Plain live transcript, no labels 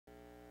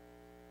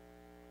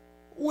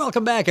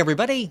Welcome back,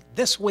 everybody.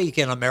 This week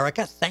in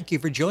America, thank you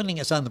for joining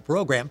us on the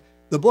program.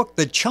 The book,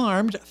 The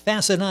Charmed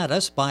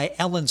Fascinatus by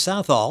Ellen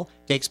Southall,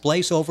 takes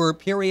place over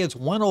periods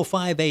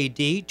 105 AD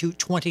to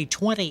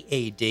 2020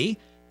 AD.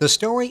 The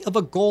story of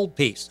a gold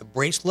piece, a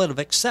bracelet of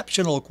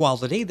exceptional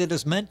quality that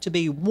is meant to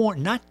be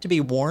worn, not to be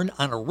worn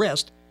on a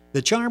wrist.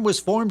 The charm was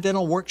formed in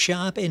a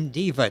workshop in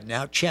Deva,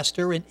 now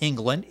Chester in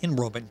England, in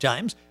Roman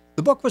times.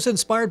 The book was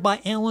inspired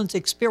by Allen's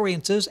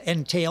experiences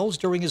and tales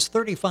during his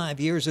 35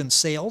 years in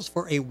sales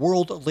for a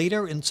world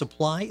leader in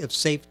supply of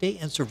safety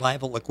and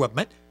survival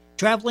equipment,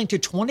 traveling to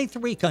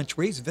 23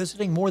 countries,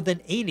 visiting more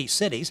than 80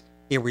 cities.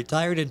 He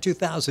retired in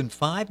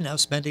 2005, now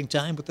spending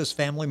time with his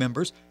family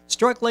members,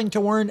 struggling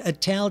to learn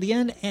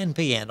Italian and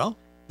piano.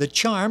 The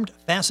Charmed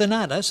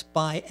Fascinatus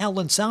by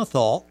Ellen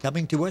Southall,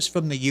 coming to us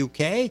from the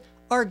UK,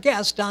 our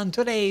guest on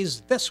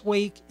today's This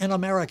Week in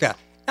America.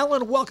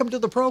 Ellen, welcome to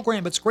the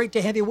program. It's great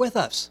to have you with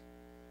us.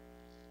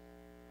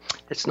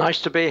 It's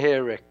nice to be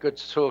here, Rick. Good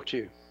to talk to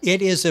you.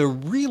 It is a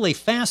really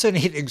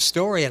fascinating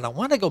story, and I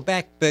want to go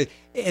back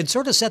and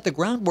sort of set the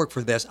groundwork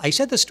for this. I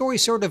said the story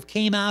sort of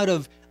came out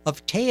of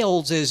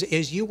tales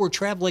as you were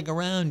traveling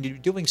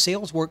around doing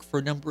sales work for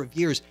a number of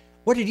years.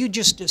 What, did you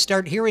just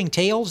start hearing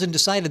tales and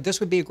decided this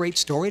would be a great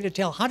story to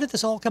tell? How did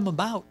this all come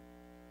about?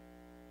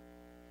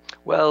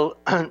 Well,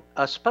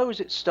 I suppose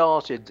it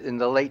started in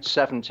the late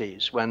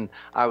 70s when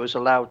I was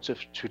allowed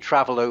to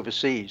travel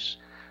overseas.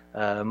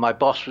 My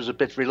boss was a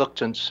bit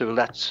reluctant to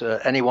let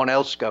anyone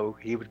else go.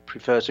 He would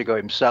prefer to go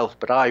himself,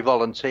 but I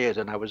volunteered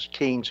and I was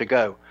keen to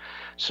go.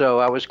 So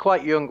I was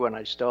quite young when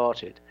I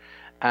started.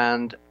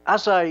 And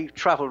as I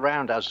traveled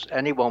around, as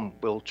anyone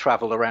will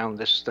travel around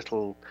this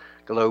little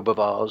globe of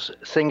ours,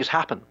 things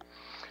happen.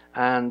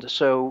 And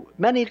so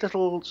many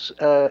little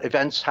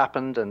events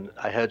happened and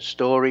I heard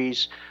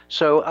stories.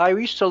 So I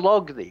used to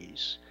log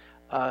these.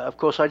 Of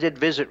course, I did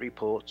visit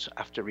reports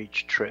after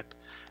each trip,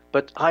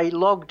 but I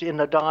logged in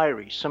a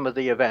diary some of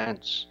the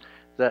events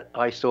that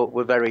I thought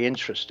were very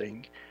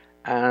interesting.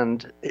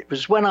 And it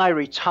was when I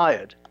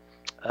retired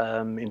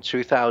in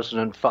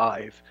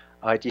 2005,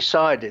 I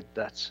decided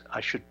that I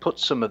should put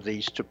some of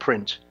these to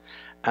print.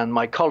 And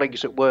my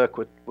colleagues at work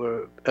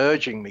were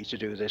urging me to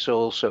do this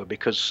also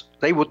because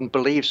they wouldn't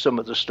believe some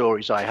of the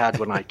stories I had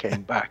when I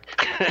came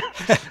back.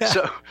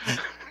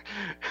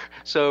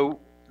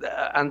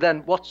 And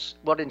then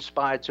what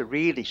inspired to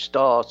really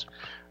start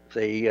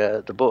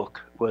the book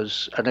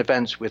was an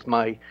event with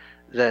my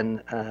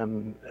then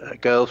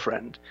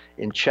girlfriend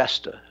in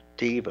Chester,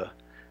 Deva,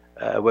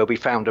 where we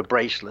found a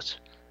bracelet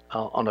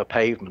on a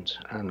pavement,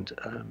 and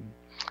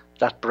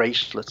that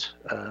bracelet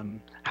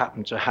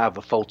happened to have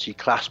a faulty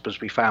clasp, as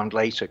we found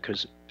later,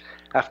 because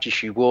after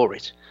she wore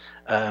it,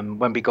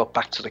 when we got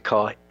back to the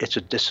car, it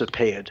had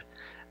disappeared.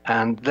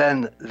 And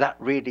then that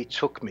really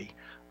took me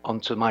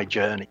onto my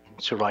journey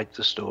to write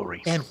the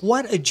story. And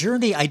what a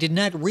journey. I did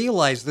not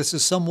realize this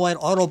is somewhat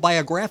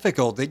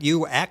autobiographical, that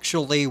you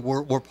actually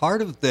were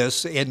part of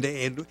this.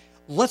 And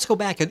let's go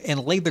back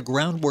and lay the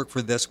groundwork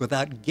for this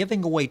without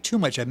giving away too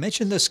much. I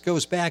mentioned this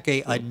goes back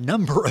a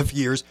number of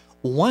years.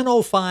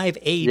 105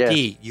 AD.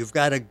 Yes. You've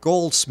got a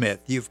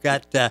goldsmith. You've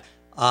got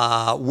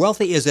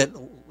wealthy. Is it?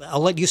 I'll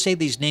let you say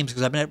these names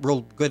because I'm not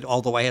real good.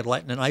 Although I had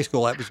Latin in high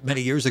school, that was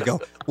many years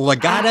ago.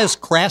 Legatus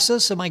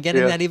Crassus. Am I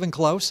getting that even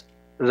close?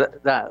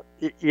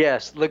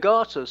 Yes.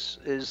 Legatus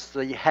is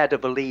the head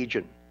of a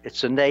legion.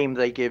 It's a name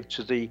they give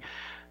to the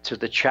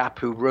chap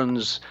who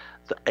runs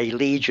a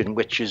legion,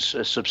 which is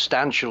a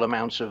substantial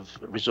amount of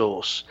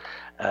resource.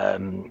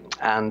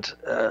 And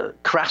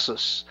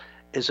Crassus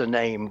is a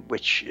name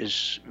which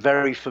is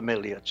very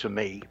familiar to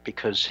me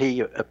because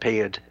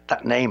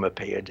that name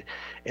appeared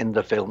in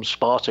the film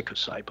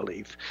Spartacus, I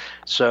believe.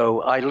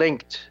 So I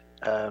linked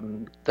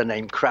the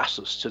name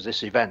Crassus to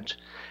this event.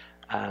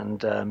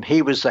 And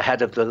he was the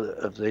head of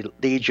the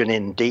legion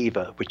in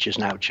Deva, which is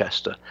now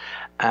Chester.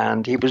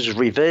 And he was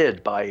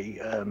revered by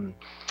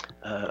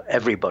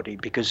everybody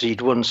because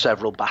he'd won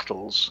several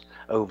battles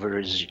over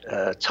his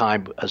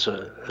time as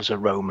a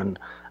Roman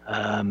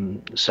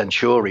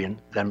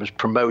centurion, then was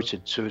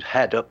promoted to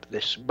head up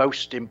this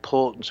most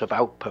important of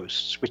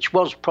outposts, which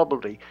was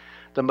probably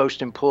the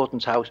most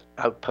important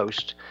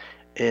outpost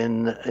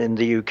in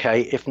the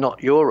UK, if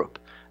not Europe,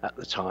 at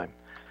the time.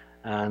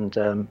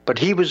 And but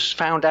he was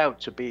found out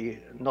to be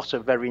not a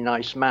very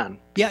nice man.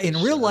 Yeah,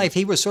 in real life,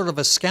 he was sort of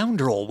a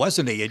scoundrel,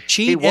 wasn't he? A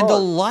cheat and a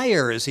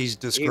liar, as he's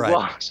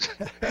described.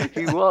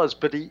 He was,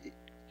 but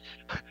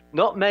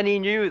not many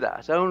knew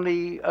that.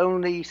 Only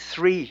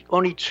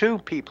two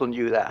people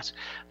knew that.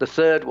 The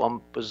third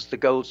one was the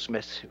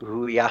goldsmith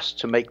who he asked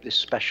to make this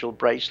special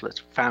bracelet.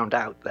 Found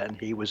out then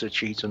he was a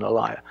cheat and a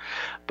liar.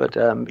 But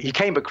he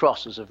came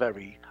across as a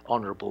very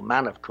honourable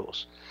man, of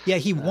course. Yeah,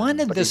 he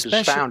wanted the special. He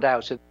was found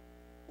out.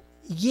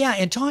 Yeah,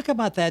 and talk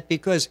about that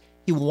because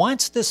he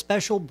wants this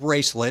special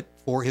bracelet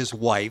for his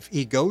wife.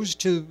 He goes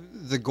to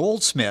the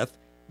goldsmith.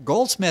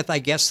 Goldsmith, I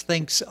guess,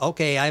 thinks,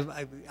 okay,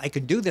 I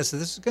can do this.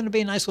 This is going to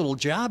be a nice little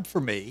job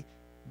for me.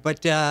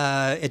 But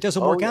it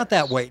doesn't work out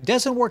that way. It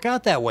doesn't work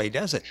out that way,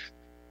 does it?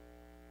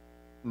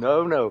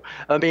 No.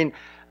 I mean,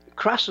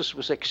 Crassus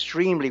was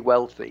extremely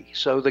wealthy,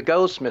 so the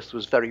goldsmith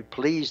was very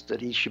pleased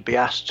that he should be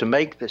asked to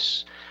make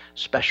this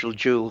special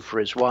jewel for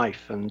his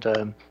wife. And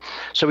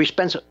so he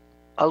spent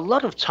a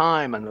lot of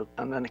time and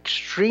an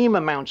extreme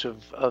amount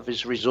of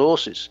his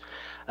resources.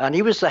 And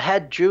he was the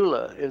head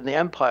jeweler in the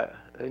empire.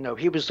 You know,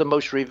 he was the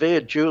most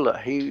revered jeweler.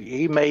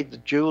 He made the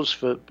jewels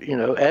for, you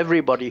know,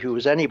 everybody who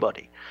was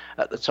anybody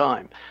at the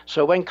time.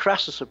 So when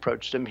Crassus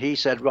approached him, he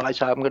said,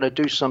 right, I'm going to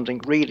do something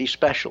really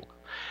special.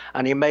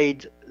 And he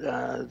made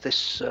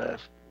this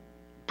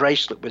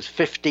bracelet with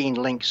 15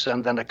 links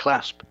and then a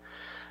clasp.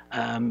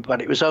 But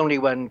it was only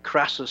when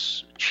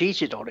Crassus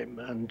cheated on him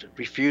and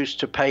refused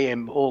to pay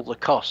him all the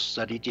costs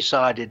that he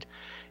decided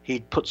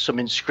he'd put some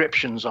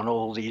inscriptions on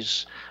all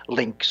these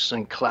links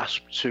and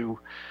clasps to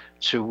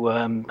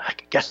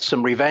get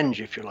some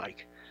revenge, if you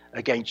like,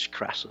 against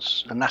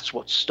Crassus. And that's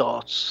what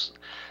starts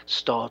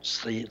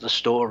the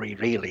story,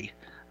 really.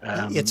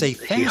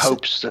 He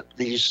hopes that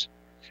these...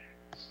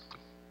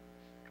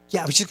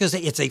 Yeah, I was just going to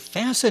say, it's a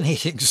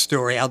fascinating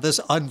story how this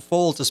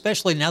unfolds,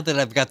 especially now that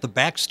I've got the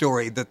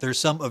backstory that there's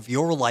some of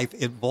your life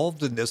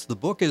involved in this. The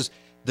book is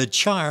The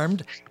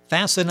Charmed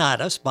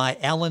Fascinatus by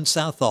Alan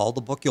Southall.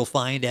 The book you'll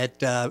find at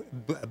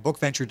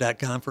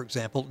bookventure.com, for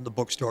example, in the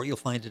bookstore. You'll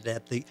find it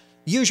at the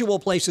usual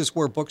places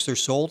where books are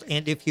sold.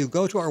 And if you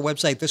go to our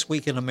website,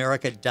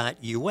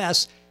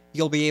 thisweekinamerica.us,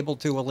 you'll be able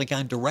to link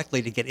on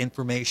directly to get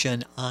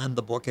information on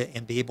the book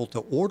and be able to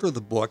order the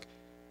book.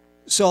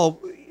 So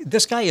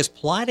this guy is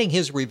plotting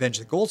his revenge.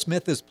 The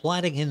goldsmith is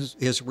plotting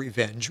his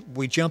revenge.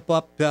 We jump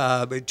up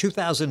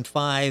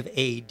 2005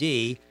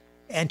 AD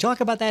and talk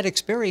about that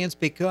experience,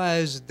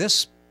 because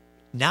this,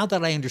 now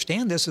that I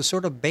understand this, is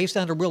sort of based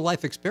on a real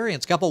life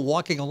experience. Couple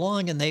walking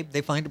along and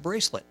they find a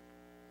bracelet.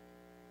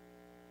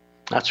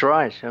 That's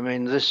right. I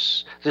mean,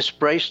 this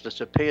bracelet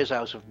appears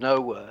out of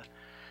nowhere,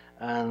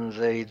 and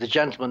the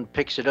gentleman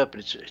picks it up,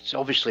 and it's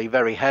obviously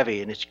very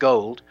heavy and it's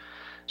gold.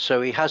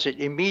 So he has it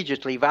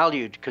immediately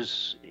valued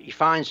because he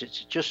finds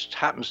it just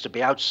happens to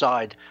be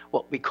outside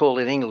what we call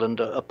in England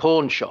a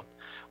pawn shop,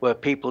 where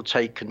people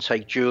can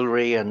take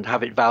jewelry and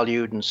have it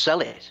valued and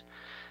sell it.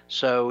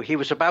 So he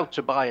was about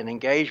to buy an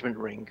engagement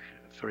ring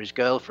for his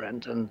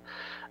girlfriend,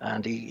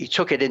 and he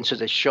took it into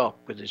this shop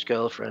with his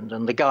girlfriend,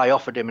 and the guy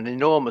offered him an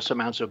enormous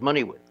amount of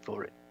money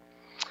for it.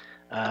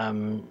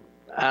 And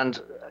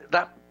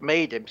that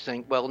made him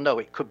think, well, no,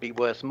 it could be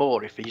worth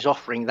more. If he's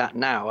offering that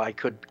now, I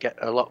could get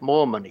a lot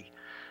more money.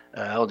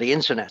 On the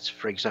internet,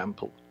 for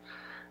example.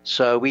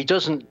 So he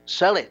doesn't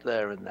sell it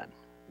there and then.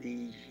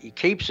 He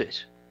keeps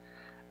it.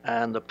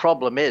 And the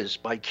problem is,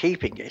 by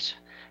keeping it,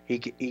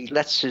 he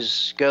lets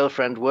his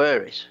girlfriend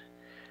wear it,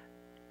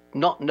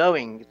 not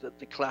knowing that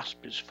the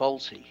clasp is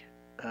faulty.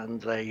 And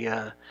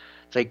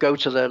they go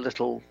to their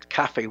little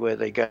cafe where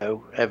they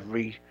go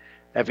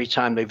every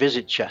time they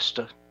visit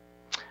Chester.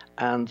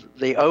 And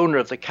the owner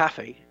of the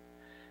cafe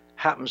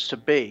happens to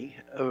be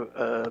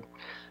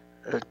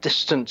a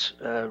distant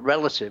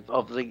relative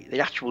of the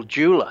actual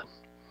jeweler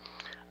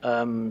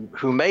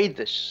who made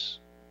this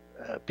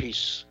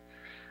piece.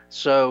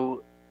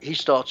 So he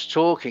starts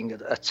talking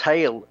the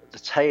tale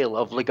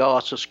of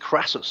Legatus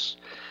Crassus,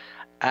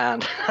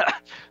 and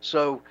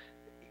so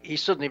he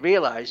suddenly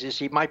realizes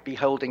he might be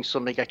holding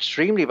something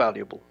extremely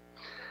valuable.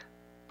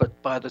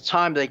 But by the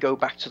time they go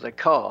back to the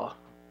car,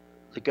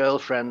 the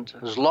girlfriend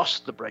has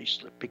lost the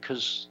bracelet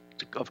because,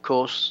 of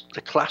course,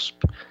 the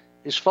clasp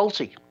is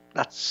faulty.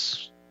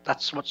 That's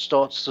what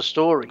starts the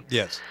story.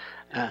 Yes.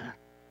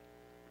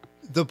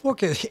 The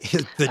book is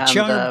The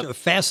Charmed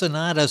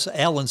Fascinatus.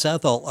 Alan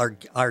Southall,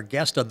 our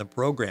guest on the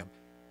program.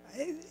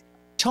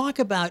 Talk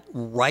about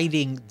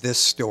writing this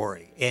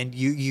story. And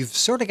you've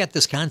sort of got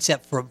this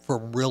concept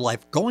from real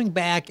life. Going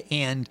back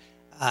and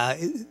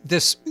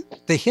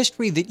the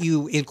history that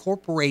you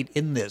incorporate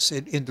in this,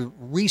 into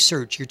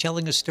research, you're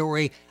telling a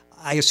story.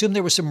 I assume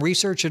there was some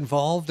research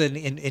involved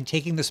in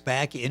taking this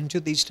back into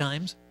these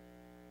times?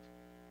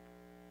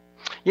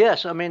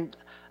 Yes, I mean,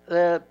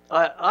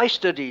 I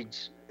studied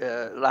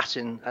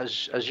Latin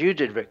as you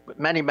did, Rick, but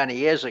many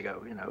years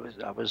ago. You know,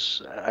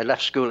 I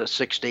left school at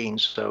 16,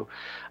 so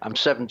I'm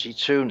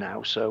 72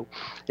 now. So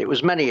it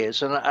was many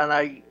years, and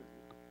I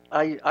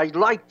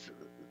liked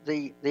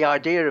the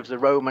idea of the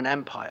Roman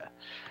Empire,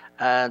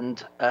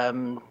 and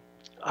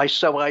I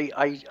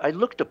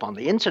looked up on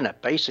the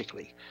internet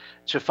basically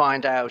to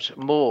find out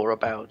more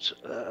about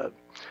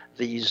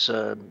these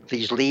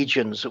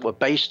legions that were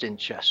based in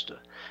Chester.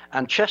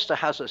 And Chester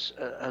has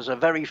a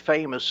very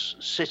famous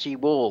city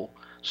wall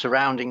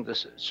surrounding the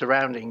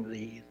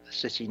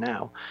city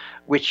now,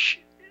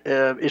 which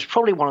is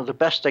probably one of the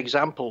best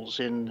examples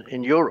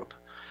in Europe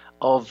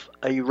of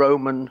a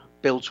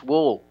Roman-built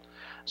wall.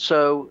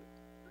 So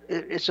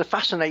it's a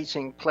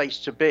fascinating place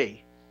to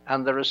be,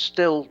 and there are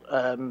still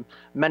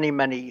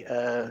many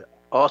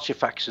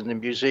artifacts in the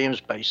museums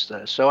based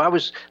there. So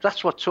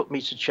that's what took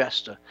me to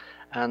Chester,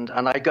 and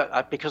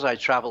because I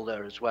traveled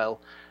there as well.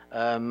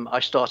 I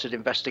started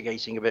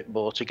investigating a bit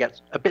more to get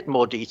a bit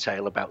more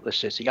detail about the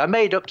city. I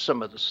made up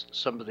some of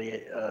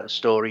the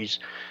stories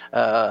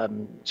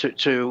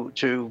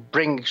to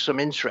bring some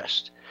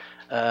interest,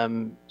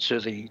 to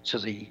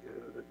the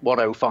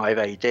 105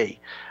 AD,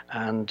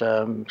 and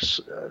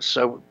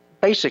so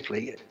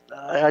basically,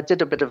 I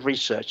did a bit of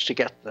research to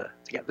get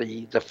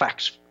the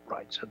facts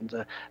right,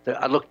 and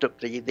I looked up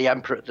the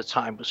emperor at the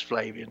time was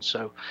Flavian.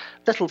 So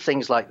little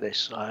things like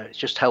this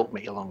just helped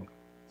me along.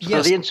 So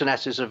Yes. the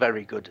internet is a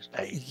very good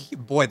aid.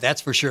 Boy,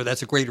 that's for sure.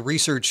 That's a great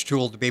research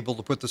tool to be able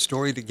to put the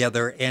story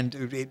together.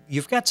 And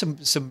you've got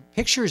some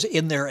pictures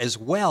in there as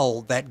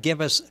well that give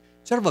us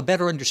sort of a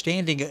better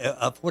understanding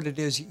of what it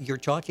is you're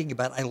talking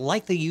about. I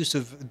like the use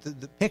of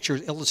the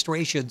pictures,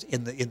 illustrations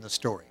in the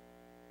story.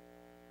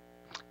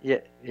 Yeah,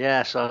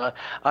 yes.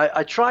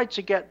 I tried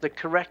to get the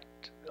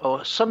correct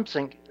or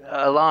something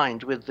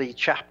aligned with the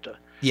chapter.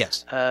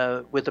 Yes.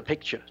 With the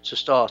picture to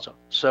start on.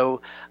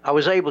 So I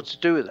was able to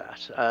do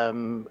that.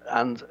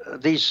 And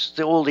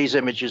all these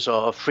images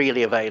are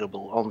freely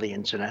available on the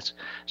internet.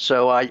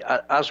 So I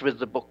as with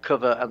the book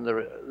cover and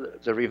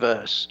the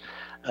reverse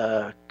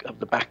of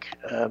the back,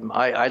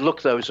 I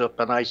looked those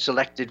up and I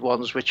selected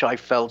ones which I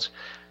felt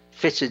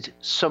fitted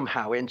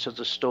somehow into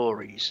the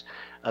stories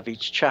of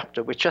each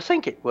chapter, which I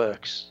think it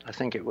works.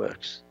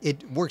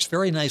 It works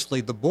very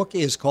nicely. The book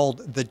is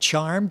called The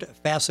Charmed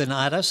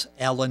Fascinatus.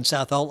 Alan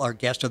Southall, our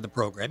guest on the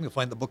program. You'll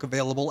find the book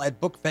available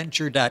at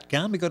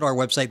bookventure.com. You go to our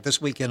website,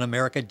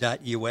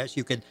 thisweekinamerica.us.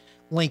 You can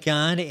link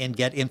on and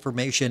get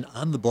information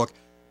on the book.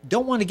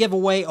 Don't want to give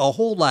away a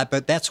whole lot,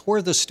 but that's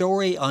where the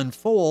story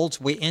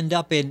unfolds. We end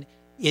up in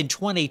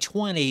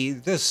 2020.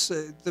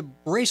 The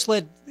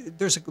bracelet,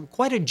 there's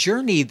quite a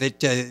journey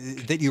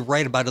that you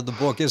write about in the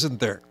book, isn't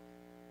there?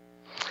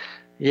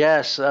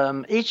 Yes,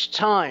 each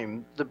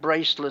time the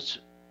bracelet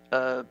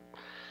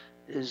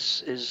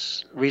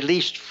is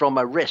released from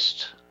a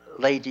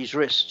lady's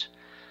wrist,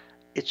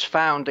 it's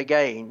found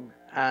again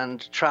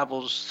and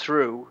travels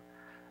through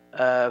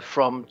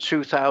from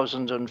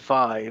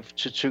 2005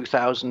 to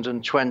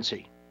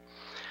 2020.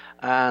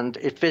 And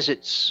it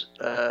visits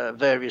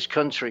various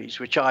countries,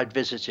 which I'd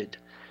visited.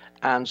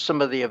 And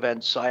some of the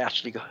events, I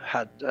actually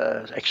had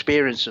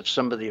experience of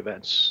some of the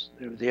events.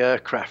 The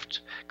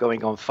aircraft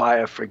going on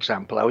fire, for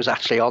example, I was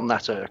actually on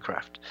that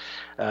aircraft.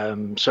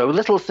 So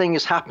little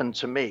things happened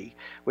to me,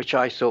 which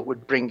I thought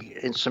would bring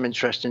in some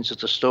interest into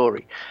the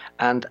story.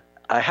 And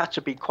I had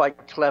to be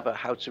quite clever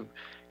how to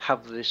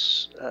have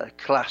this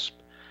clasp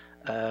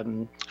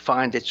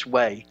find its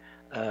way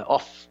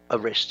off a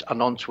wrist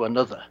and onto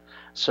another.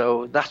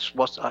 So that's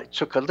what I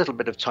took a little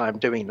bit of time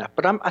doing that.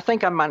 But I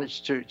think I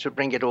managed to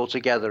bring it all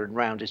together and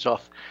round it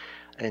off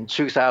in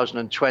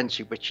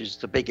 2020, which is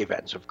the big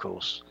event, of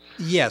course.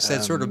 Yes,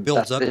 that sort of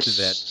builds up to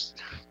that.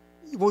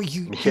 Well,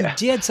 you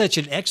did such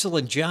an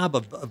excellent job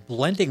of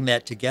blending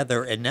that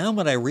together. And now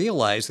when I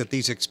realize that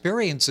these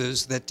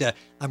experiences that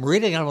I'm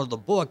reading out of the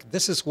book,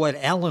 this is what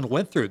Alan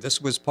went through.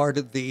 This was part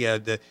of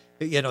the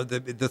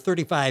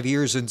 35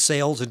 years in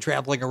sales and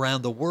traveling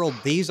around the world.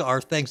 These are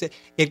things that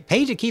it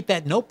paid to keep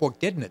that notebook,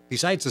 didn't it?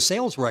 Besides the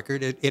sales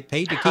record, it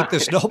paid to keep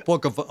this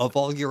notebook of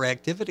all your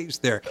activities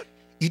there.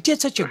 You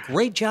did such a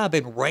great job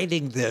in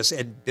writing this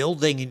and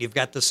building, and you've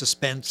got the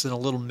suspense and a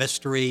little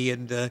mystery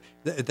and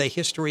the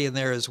history in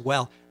there as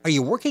well. Are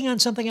you working on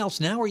something else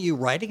now? Are you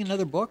writing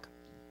another book?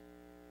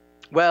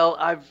 Well,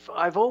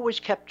 I've always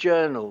kept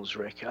journals,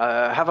 Rick.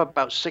 I have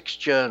about 6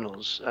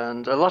 journals,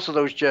 and a lot of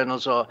those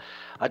journals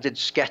I did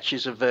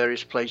sketches of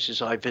various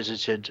places I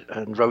visited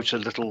and wrote a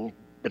little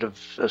bit of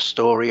a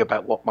story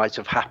about what might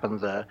have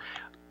happened there,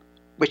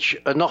 which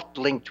are not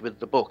linked with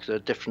the book. They're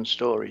different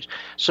stories.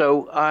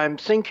 So I'm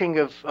thinking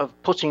of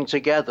putting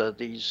together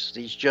these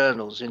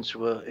journals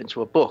into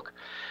a book.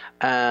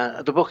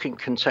 The book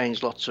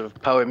contains lots of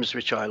poems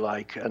which I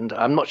like, and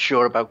I'm not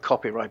sure about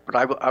copyright, but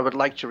I would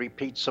like to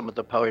repeat some of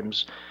the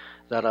poems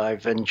that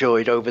I've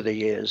enjoyed over the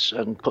years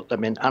and put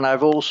them in. And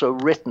I've also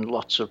written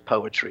lots of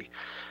poetry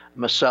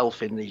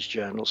myself in these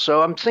journals.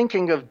 So I'm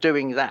thinking of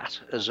doing that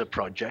as a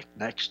project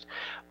next.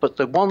 But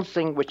the one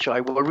thing which I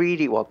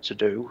really want to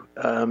do,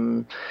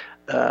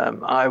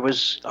 I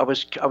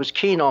was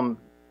keen on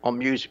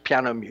music,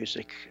 piano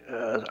music.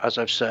 As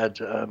I've said,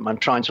 I'm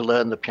trying to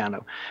learn the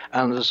piano.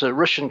 And there's a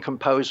Russian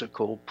composer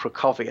called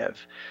Prokofiev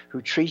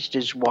who treated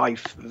his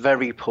wife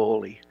very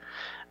poorly.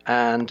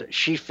 And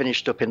she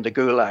finished up in the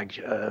Gulag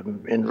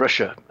in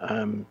Russia,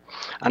 and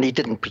he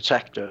didn't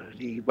protect her.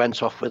 He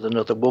went off with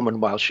another woman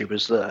while she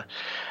was there.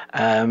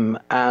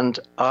 And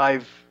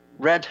I've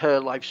read her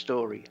life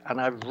story, and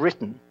I've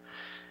written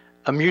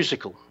a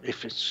musical,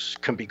 if it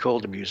can be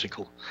called a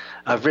musical.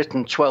 I've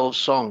written 12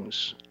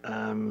 songs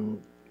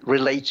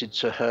related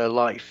to her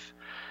life,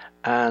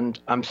 and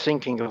I'm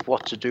thinking of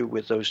what to do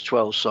with those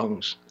 12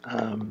 songs.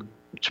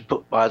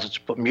 Either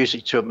to put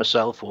music to it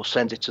myself or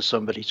send it to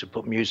somebody to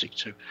put music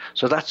to.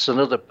 So that's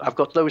I've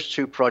got those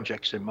 2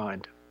 projects in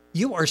mind.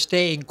 You are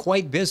staying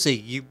quite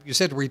busy. You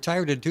said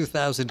retired in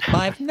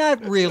 2005.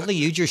 Not really.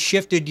 You just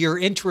shifted your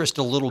interest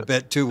a little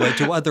bit to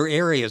other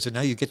areas, and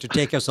now you get to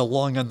take us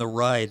along on the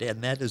ride,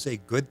 and that is a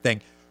good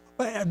thing.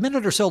 A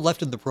minute or so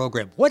left in the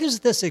program. What has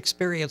this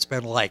experience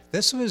been like?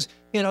 This was,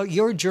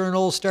 your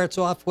journal starts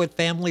off with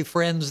family,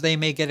 friends. They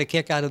may get a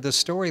kick out of the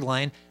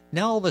storyline.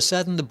 Now all of a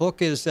sudden the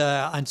book is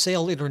on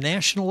sale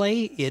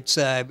internationally. It's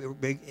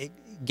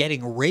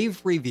getting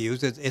rave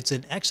reviews. It's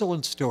an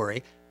excellent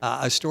story,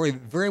 a story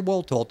very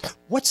well told.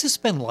 What's this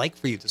been like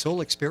for you, this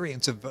whole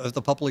experience of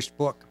the published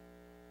book?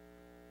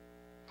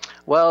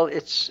 Well,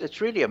 it's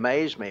really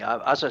amazed me.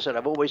 As I said,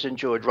 I've always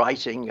enjoyed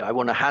writing. I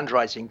won a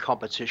handwriting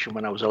competition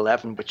when I was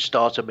 11, which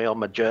started me on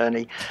my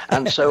journey.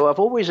 And so I've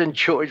always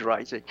enjoyed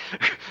writing.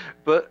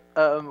 But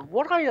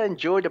what I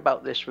enjoyed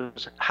about this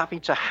was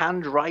having to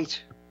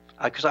handwrite,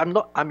 because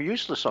I'm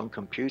useless on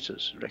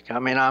computers, Rick. I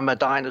mean, I'm a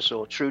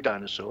dinosaur, true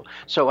dinosaur.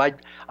 So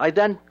I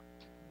then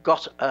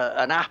got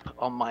an app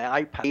on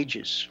my iPad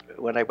Pages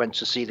when I went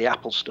to see the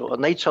Apple Store,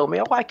 and they told me,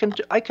 "Oh, I can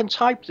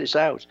type this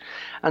out,"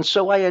 and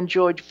so I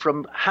enjoyed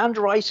from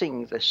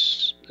handwriting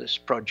this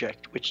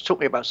project, which took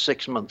me about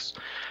 6 months,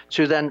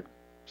 to then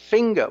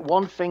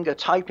one finger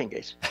typing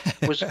it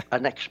was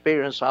an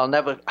experience I'll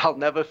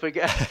never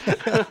forget.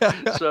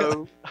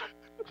 so.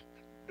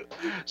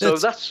 So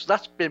that's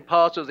been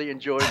part of the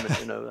enjoyment,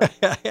 you know.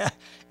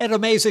 An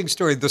amazing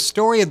story. The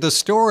story of the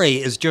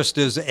story is just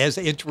as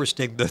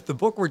interesting. The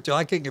book we're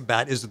talking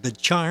about is The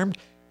Charmed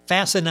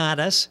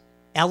Fascinatus.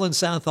 Alan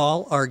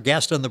Southall, our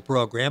guest on the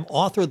program,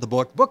 author of the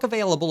book. Book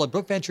available at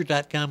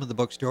bookventure.com in the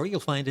bookstore. You'll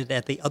find it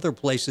at the other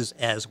places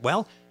as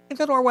well. And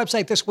go to our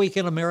website,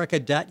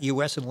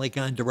 thisweekinamerica.us, and link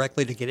on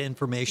directly to get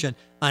information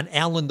on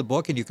Alan, the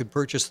book, and you can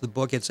purchase the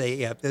book. It's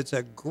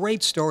a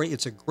great story.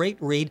 It's a great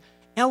read.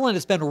 Alan,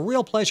 it's been a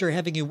real pleasure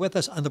having you with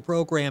us on the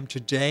program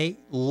today.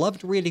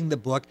 Loved reading the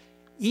book.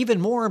 Even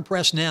more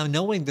impressed now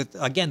knowing that,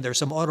 again, there's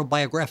some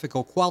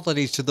autobiographical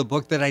qualities to the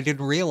book that I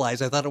didn't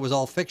realize. I thought it was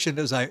all fiction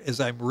as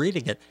I'm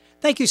reading it.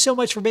 Thank you so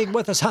much for being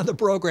with us on the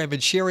program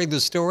and sharing the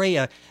story.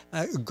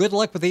 Good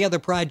luck with the other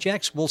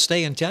projects. We'll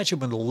stay in touch,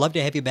 and we'd love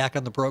to have you back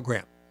on the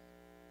program.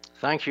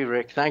 Thank you,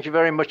 Rick. Thank you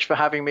very much for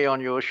having me on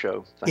your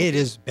show. It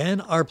has been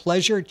our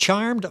pleasure.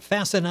 Charmed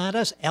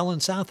Fascinatus, Alan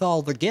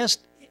Southall, the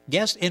guest.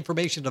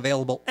 Information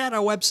available at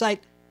our website,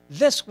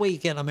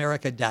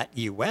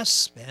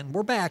 thisweekinamerica.us. And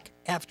we're back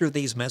after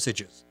these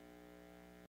messages.